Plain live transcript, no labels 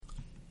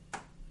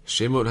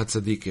Shemot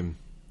Hatzaddikim.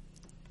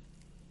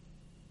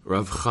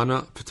 Rav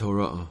Chana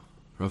P'Torah.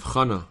 Rav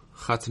Chana,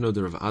 Chatno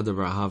de Rav Ada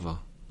bar Hava.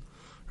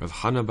 Rav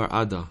Chana bar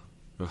Ada.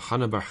 Rav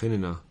Chana bar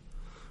Chinina.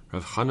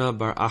 Rav Chana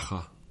bar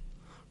Acha.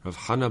 Rav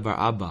Chana bar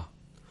Abba.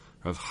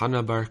 Rav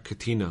Chana bar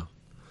Ketina.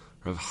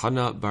 Rav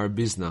Chana bar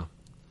Bizna.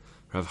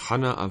 Rav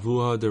Chana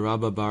Avua de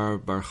Rabba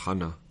bar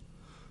Chana.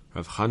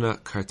 Rav Chana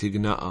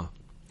Kartigna'a.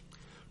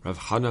 Rav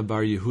Chana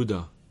bar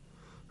Yehuda.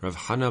 Rav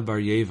Chana bar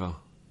Yeva.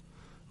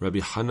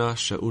 Rabbi Chana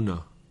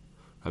Sha'una.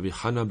 Rabbi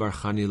Chana bar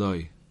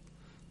Chaniloi.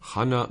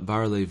 Chana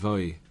bar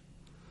Levoi.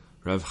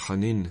 Rav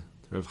Chanin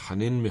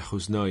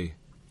Mechuznoi.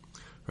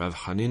 Rav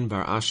Chanin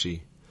bar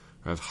Ashi.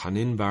 Rav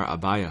Chanin bar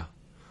Abaya.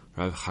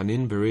 Rav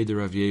Chanin berei de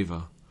Rav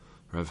Yeva.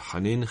 Rav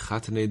Chanin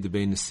Chatane de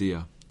Bein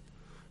Nesia.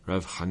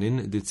 Rav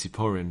Chanin de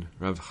Tziporin.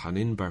 Rav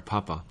Chanin bar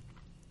Papa.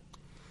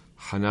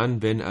 Hanan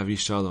ben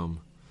Avishalom.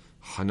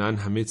 Hanan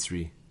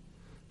Hamitzri.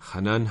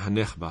 Hanan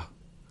Hanechba.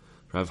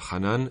 Rav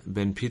Hanan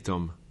ben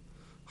Pitom.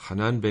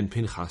 Hanan ben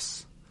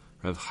Pinchas.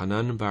 Rav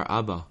Hanan bar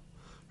Abba.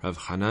 Rav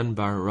Hanan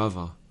bar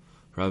Rava.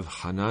 Rav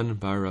Hanan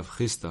bar Rav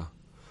Chista.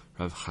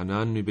 Rav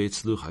Hanan mi Beit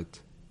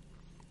Sluchat.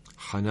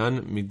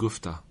 Hanan mi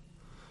Gufta.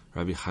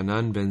 Rabbi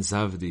Hanan ben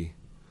Zavdi.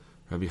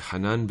 Rabbi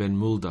Hanan ben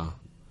Mulda.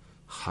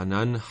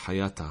 Hanan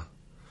Hayata.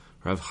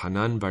 Rav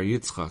Hanan bar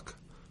Yitzchak.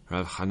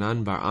 Rav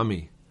Hanan bar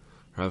Ami.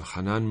 Rav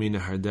Hanan mi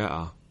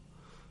Nehardea.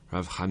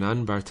 Rav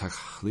Hanan bar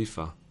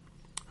Tachlifa.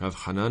 Rav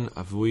Hanan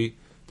Avui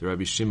de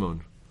Rabbi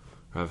Shimon.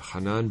 Rav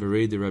Hanan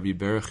berei de Rabbi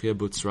Berechia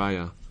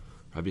Butzraya.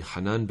 Rabbi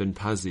Hanan ben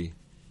Pazi.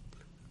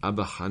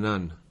 Abba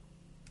Hanan.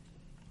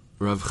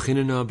 Rav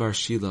Chinina bar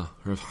Shila.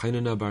 Rav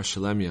Chinina bar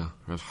Shalemia.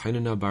 Rav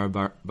Chinina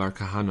bar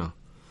Kahana.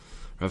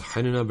 Rav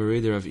Chinina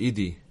berei de Rav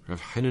Idi.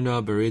 Rav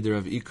Chinina berei de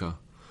Rav Ika.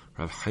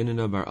 Rav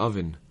Chinina bar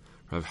Avin.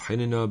 Rav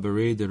Chinina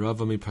berei de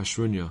Rava mi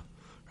Pashrunya.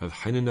 Rav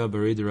Chinina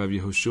berei de Rav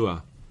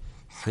Yehoshua.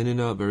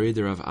 Chinina berei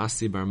de Rav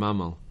Asi bar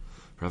Mamal.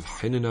 Rav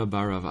Chinina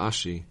bar Rav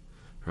Ashi.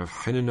 Rav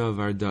Chinina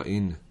var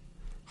Da'in.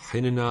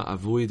 Chinina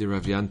Avui de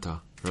Rav Yanta.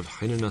 Rav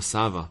Chinina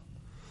Sava.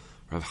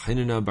 Rav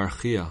Chinina bar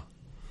Chia.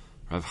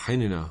 Rav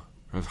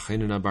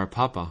Chinina bar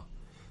Papa.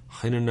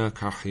 Chinina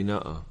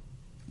Karchina'a.